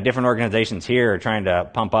different organizations here are trying to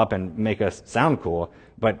pump up and make us sound cool,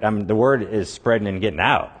 but the word is spreading and getting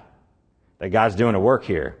out that God's doing a work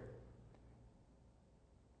here.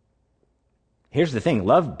 Here's the thing.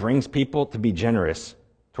 Love brings people to be generous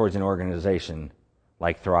towards an organization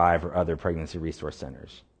like Thrive or other pregnancy resource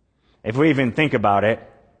centers. If we even think about it,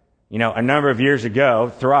 a number of years ago,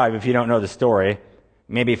 Thrive, if you don't know the story,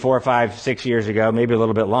 maybe 4 or 5, 6 years ago, maybe a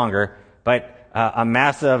little bit longer, but a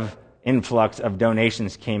massive influx of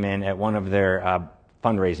donations came in at one of their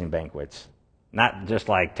fundraising banquets. Not just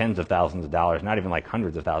like tens of thousands of dollars, not even like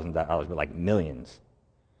hundreds of thousands of dollars, but like millions.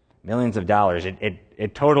 Millions of dollars.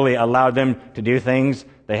 It totally allowed them to do things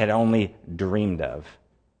they had only dreamed of.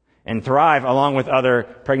 And Thrive, along with other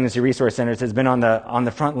pregnancy resource centers, has been on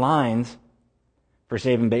the front lines for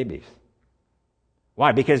saving babies.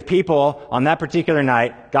 Why? Because people, on that particular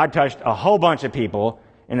night, God touched a whole bunch of people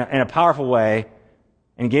in a powerful way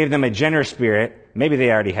and gave them a generous spirit. Maybe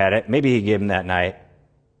they already had it. Maybe He gave them that night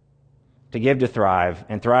to give to Thrive.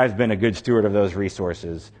 And Thrive's been a good steward of those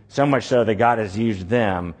resources, so much so that God has used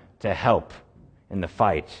them to help in the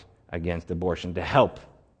fight against abortion, to help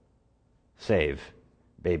save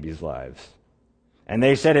babies' lives. And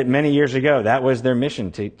they said it many years ago. That was their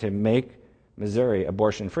mission, to make Missouri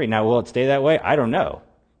abortion-free. Now, will it stay that way? I don't know.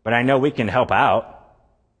 But I know we can help out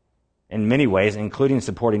in many ways, including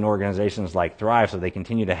supporting organizations like Thrive so they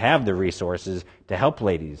continue to have the resources to help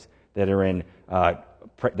ladies that are in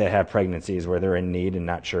that have pregnancies where they're in need and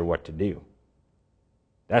not sure what to do.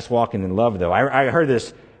 That's walking in love, though. I heard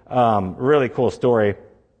this really cool story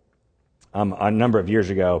a number of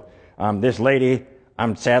years ago. This lady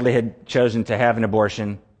sadly had chosen to have an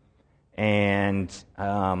abortion and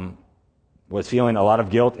was feeling a lot of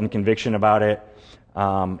guilt and conviction about it.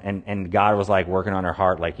 And God was like working on her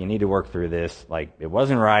heart, like, you need to work through this. Like, it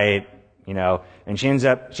wasn't right, and she ends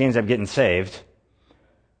up getting saved.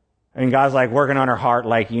 And God's like working on her heart,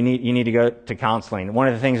 like, you need to go to counseling. One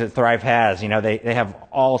of the things that Thrive has, they have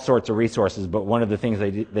all sorts of resources, but one of the things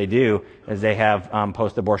they do is they have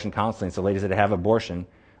post-abortion counseling. So ladies that have abortion,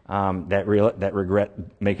 that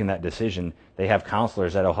regret making that decision, they have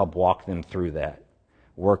counselors that'll help walk them through that,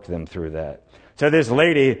 work them through that. So this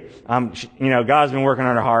lady, God's been working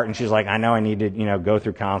on her heart, and she's like, I know I need to, go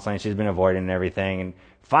through counseling. She's been avoiding everything. And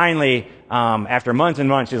finally, after months and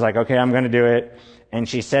months, she's like, okay, I'm going to do it. And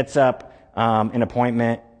she sets up an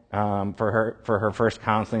appointment for her first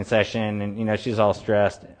counseling session. And, she's all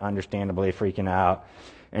stressed, understandably freaking out.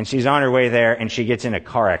 And she's on her way there, and she gets in a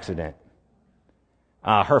car accident.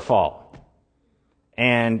 Her fault.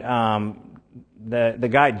 And the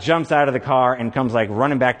guy jumps out of the car and comes like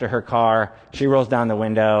running back to her car. She rolls down the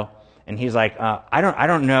window, and he's like, I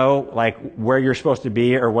don't know like where you're supposed to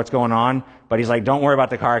be or what's going on, but he's like, don't worry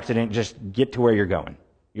about the car accident. Just get to where you're going.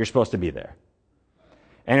 You're supposed to be there.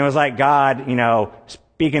 And it was like God,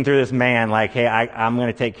 speaking through this man, like, hey, I'm going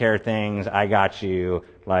to take care of things. I got you.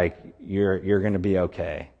 Like, you're going to be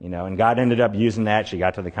okay. And God ended up using that. She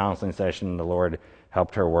got to the counseling session, and the Lord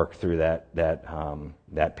helped her work through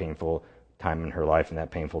that painful time in her life and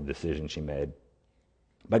that painful decision she made.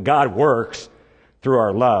 But God works through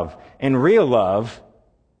our love. And real love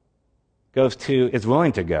is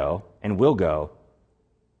willing to go and will go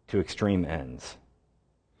to extreme ends.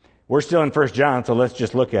 We're still in 1 John, so let's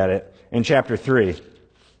just look at it. In chapter 3,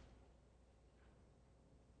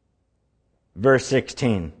 verse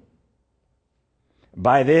 16.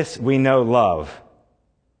 By this we know love,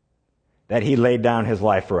 that he laid down his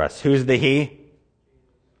life for us. Who's the he?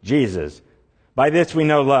 Jesus. By this we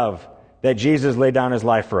know love, that Jesus laid down his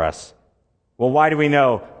life for us. Well, why do we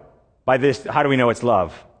know by this? How do we know it's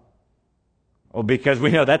love? Well, because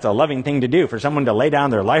we know that's a loving thing to do, for someone to lay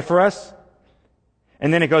down their life for us.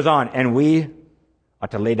 And then it goes on, and we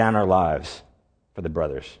ought to lay down our lives for the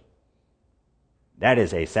brothers. That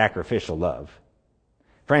is a sacrificial love.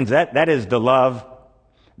 Friends, that is the love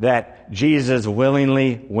that Jesus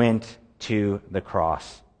willingly went to the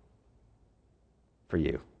cross for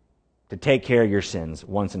you, to take care of your sins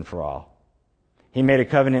once and for all. He made a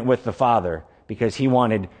covenant with the Father because he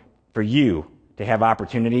wanted for you to have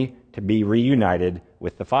opportunity to be reunited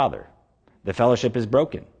with the Father. The fellowship is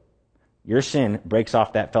broken. Your sin breaks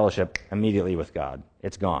off that fellowship immediately with God.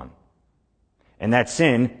 It's gone. And that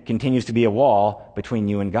sin continues to be a wall between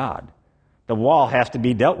you and God. The wall has to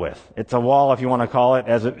be dealt with. It's a wall, if you want to call it,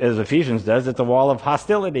 as Ephesians does, it's a wall of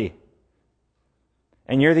hostility.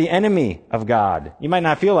 And you're the enemy of God. You might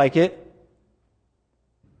not feel like it,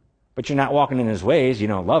 but you're not walking in his ways. You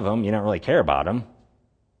don't love him. You don't really care about him.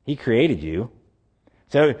 He created you.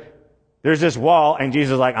 So there's this wall, and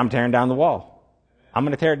Jesus is like, I'm tearing down the wall. I'm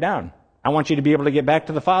going to tear it down. I want you to be able to get back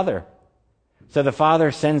to the Father. So the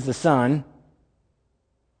Father sends the Son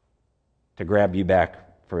to grab you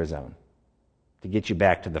back for his own, to get you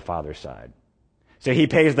back to the Father's side. So he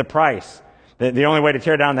pays the price. The only way to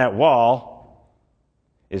tear down that wall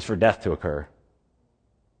is for death to occur.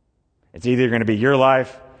 It's either going to be your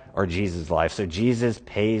life or Jesus' life. So Jesus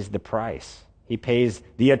pays the price. He pays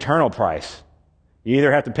the eternal price. You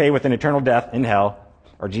either have to pay with an eternal death in hell,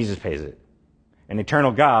 or Jesus pays it. An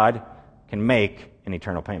eternal God can make an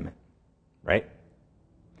eternal payment, right?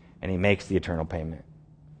 And he makes the eternal payment.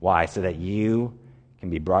 Why? So that you can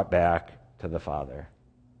be brought back to the Father.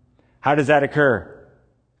 How does that occur?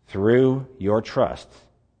 Through your trust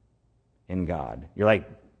in God. You're like,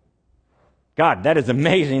 God, that is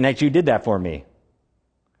amazing that you did that for me.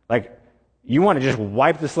 Like, you want to just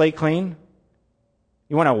wipe the slate clean?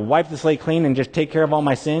 You want to wipe the slate clean and just take care of all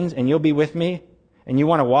my sins, and you'll be with me? And you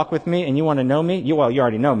want to walk with me, and you want to know me? You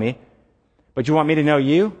already know me. But you want me to know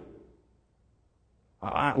you?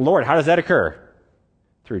 Lord, how does that occur?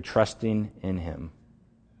 Through trusting in him.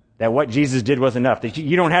 That what Jesus did was enough. That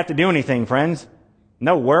you don't have to do anything, friends.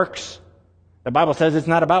 No works. The Bible says it's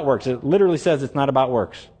not about works. It literally says it's not about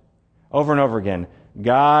works. Over and over again.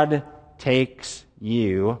 God takes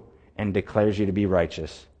you and declares you to be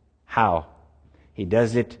righteous. How? He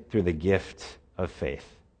does it through the gift of faith.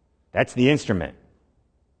 That's the instrument.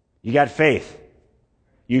 You got faith.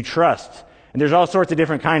 You trust. And there's all sorts of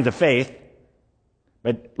different kinds of faith.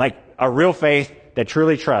 But like a real faith that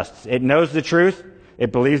truly trusts. It knows the truth,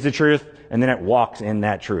 it believes the truth, and then it walks in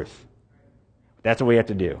that truth. That's what we have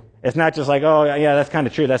to do. It's not just like, oh, yeah, that's kind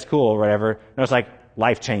of true, that's cool, or whatever. No, it's like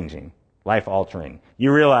life-changing, life-altering.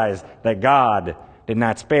 You realize that God did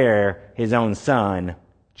not spare his own Son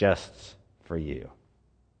just for you.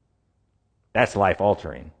 That's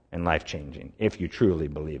life-altering and life-changing, if you truly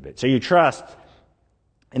believe it. So you trust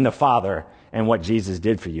in the Father and what Jesus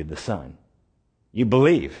did for you, the Son. You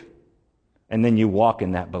believe, and then you walk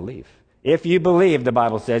in that belief. If you believe, the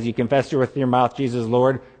Bible says, you confess with your mouth Jesus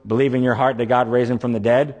Lord, believe in your heart that God raised him from the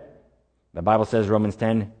dead, the Bible says, Romans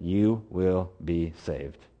 10, you will be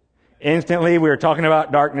saved. Instantly, we were talking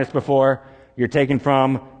about darkness before. You're taken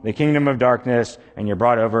from the kingdom of darkness, and you're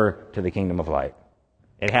brought over to the kingdom of light.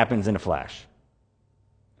 It happens in a flash.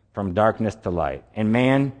 From darkness to light. And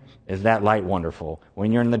man, is that light wonderful.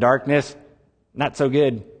 When you're in the darkness, not so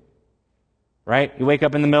good. Right? You wake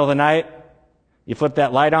up in the middle of the night, you flip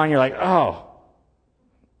that light on, you're like, oh.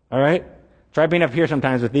 All right? Try being up here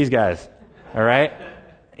sometimes with these guys. All right?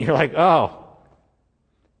 You're like, oh.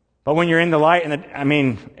 But when you're in the light,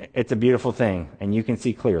 it's a beautiful thing, and you can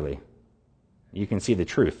see clearly. You can see the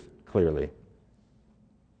truth clearly.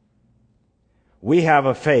 We have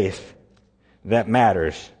a faith that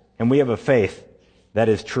matters, and we have a faith that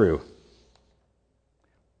is true.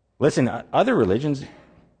 Listen, other religions,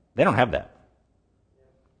 they don't have that.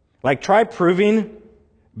 Like, try proving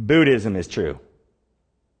Buddhism is true.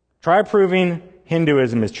 Try proving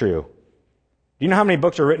Hinduism is true. Do you know how many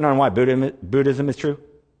books are written on why Buddhism is true?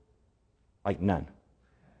 Like, none.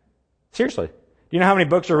 Seriously. Do you know how many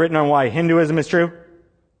books are written on why Hinduism is true?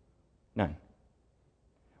 None.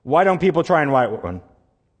 Why don't people try and write one?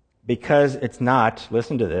 Because it's not,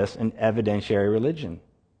 listen to this, an evidentiary religion.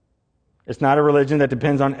 It's not a religion that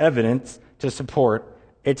depends on evidence to support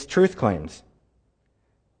its truth claims.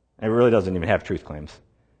 It really doesn't even have truth claims.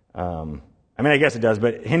 I guess it does,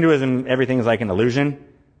 but Hinduism, everything is like an illusion.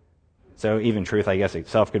 So even truth, I guess,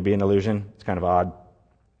 itself could be an illusion. It's kind of odd.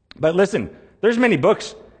 But listen, there's many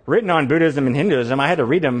books written on Buddhism and Hinduism. I had to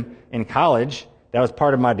read them in college. That was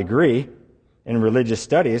part of my degree in religious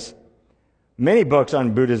studies. Many books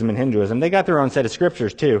on Buddhism and Hinduism. They got their own set of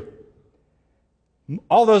scriptures, too.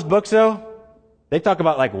 All those books, though, they talk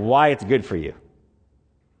about like why it's good for you,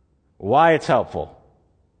 why it's helpful,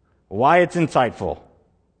 why it's insightful,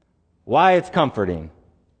 why it's comforting.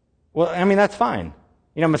 Well, that's fine.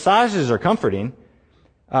 Massages are comforting,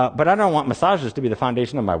 but I don't want massages to be the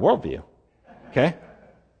foundation of my worldview. Okay?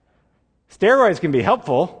 Steroids can be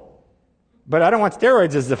helpful, but I don't want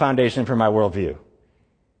steroids as the foundation for my worldview.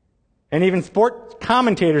 And even sport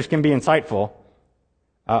commentators can be insightful,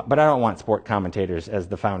 but I don't want sport commentators as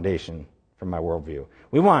the foundation for my worldview.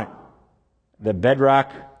 We want the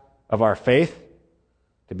bedrock of our faith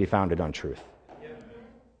to be founded on truth.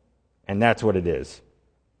 And that's what it is.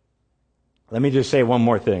 Let me just say one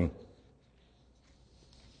more thing.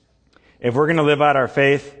 If we're going to live out our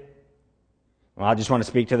faith, well, I just want to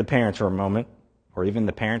speak to the parents for a moment, or even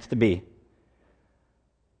the parents-to-be.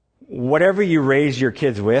 Whatever you raise your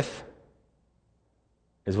kids with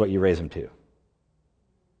is what you raise them to.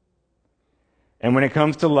 And when it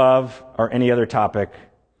comes to love or any other topic,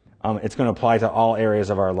 it's going to apply to all areas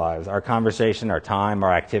of our lives. Our conversation, our time,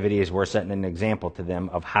 our activities, we're setting an example to them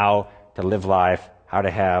of how to live life, how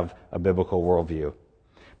to have a biblical worldview.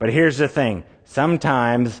 But here's the thing.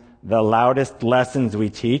 Sometimes the loudest lessons we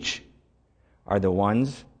teach are the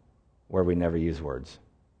ones where we never use words.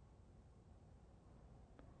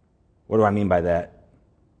 What do I mean by that?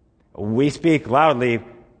 We speak loudly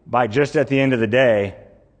by just at the end of the day,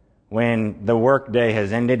 when the work day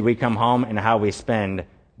has ended, we come home and how we spend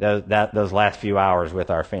those last few hours with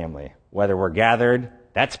our family. Whether we're gathered,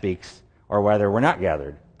 that speaks, or whether we're not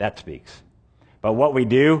gathered, that speaks. But what we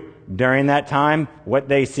do during that time, what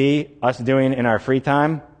they see us doing in our free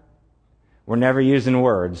time, we're never using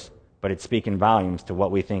words, but it's speaking volumes to what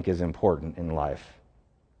we think is important in life.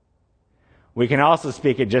 We can also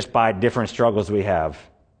speak it just by different struggles we have.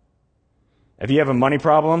 If you have a money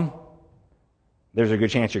problem, there's a good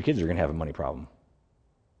chance your kids are going to have a money problem.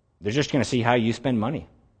 They're just going to see how you spend money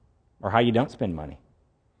or how you don't spend money.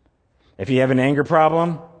 If you have an anger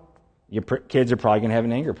problem, your kids are probably going to have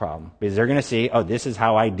an anger problem because they're going to see, oh, this is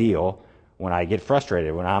how I deal when I get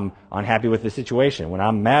frustrated, when I'm unhappy with the situation, when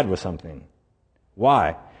I'm mad with something.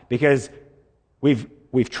 Why? Because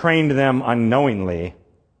we've trained them unknowingly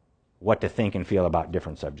what to think and feel about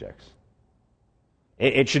different subjects.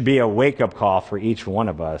 It should be a wake-up call for each one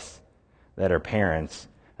of us that are parents,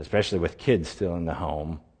 especially with kids still in the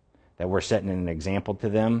home, that we're setting an example to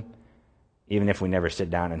them, even if we never sit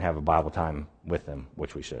down and have a Bible time with them,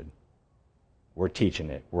 which we should. We're teaching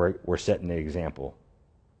it. We're setting the example.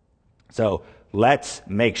 So let's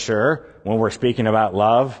make sure when we're speaking about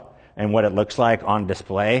love and what it looks like on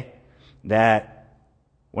display, that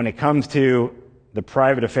when it comes to the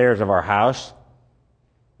private affairs of our house,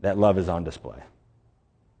 that love is on display.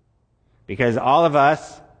 Because all of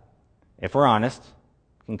us, if we're honest,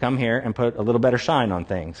 can come here and put a little better shine on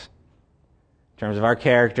things. In terms of our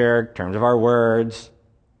character, in terms of our words.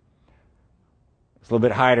 It's a little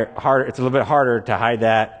bit harder. It's a little bit harder to hide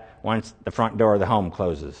that once the front door of the home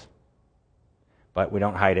closes. But we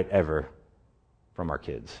don't hide it ever from our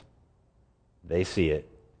kids. They see it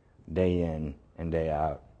day in and day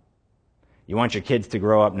out. You want your kids to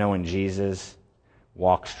grow up knowing Jesus,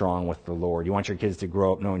 walk strong with the Lord. You want your kids to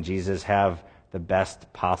grow up knowing Jesus, have the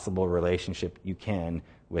best possible relationship you can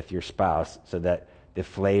with your spouse so that the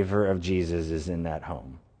flavor of Jesus is in that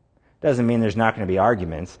home. Doesn't mean there's not going to be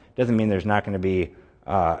arguments. Doesn't mean there's not going to be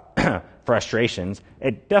frustrations.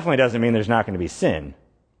 It definitely doesn't mean there's not going to be sin.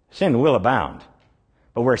 Sin will abound.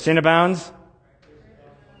 But where sin abounds,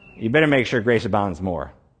 you better make sure grace abounds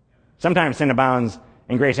more. Sometimes sin abounds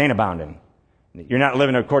and grace ain't abounding. You're not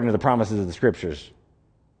living according to the promises of the Scriptures.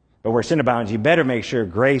 But where sin abounds, you better make sure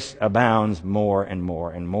grace abounds more and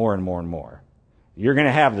more and more and more and more. You're going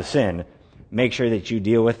to have the sin. Make sure that you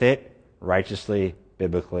deal with it righteously,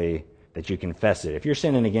 biblically, that you confess it. If you're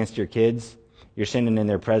sinning against your kids, you're sinning in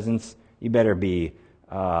their presence, you better be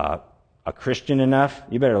a Christian enough,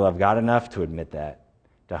 you better love God enough to admit that,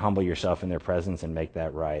 to humble yourself in their presence and make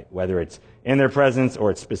that right, whether it's in their presence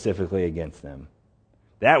or it's specifically against them.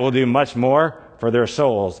 That will do much more for their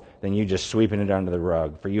souls than you just sweeping it under the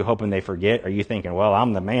rug. For you hoping they forget, or you thinking, well,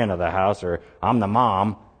 I'm the man of the house, or I'm the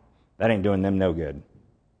mom. That ain't doing them no good.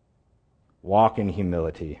 Walk in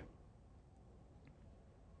humility.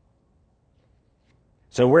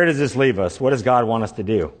 So where does this leave us? What does God want us to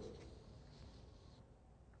do?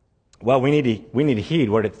 Well, we need to heed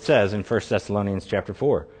what it says in 1 Thessalonians chapter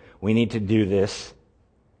 4. We need to do this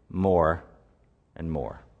more and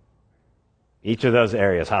more. Each of those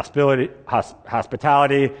areas,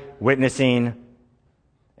 hospitality, witnessing,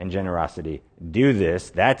 and generosity. Do this.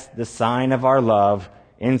 That's the sign of our love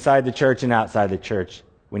inside the church and outside the church.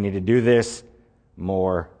 We need to do this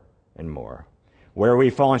more and more. Where are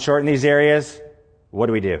we falling short in these areas? What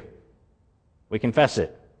do? We confess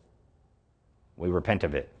it. We repent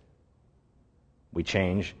of it. We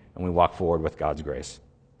change and we walk forward with God's grace.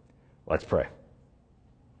 Let's pray.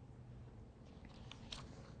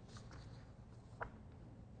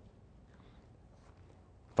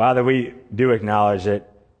 Father, we do acknowledge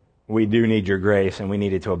that we do need your grace and we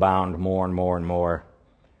need it to abound more and more and more.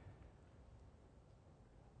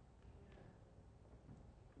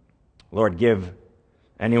 Lord, give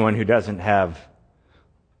anyone who doesn't have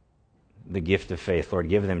the gift of faith, Lord,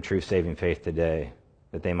 give them true saving faith today,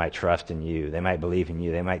 that they might trust in you, they might believe in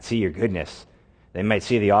you, they might see your goodness, they might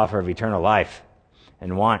see the offer of eternal life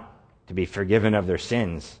and want to be forgiven of their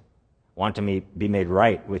sins, want to be made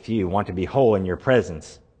right with you, want to be whole in your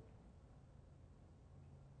presence.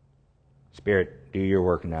 Spirit, do your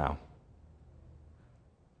work now.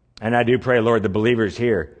 And I do pray, Lord, the believers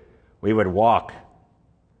here, we would walk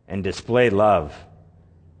and display love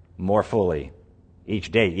more fully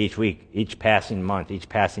each day, each week, each passing month, each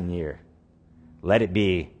passing year. Let it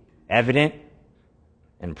be evident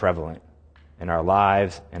and prevalent in our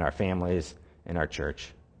lives, in our families, in our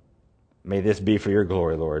church. May this be for your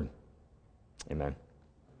glory, Lord. Amen.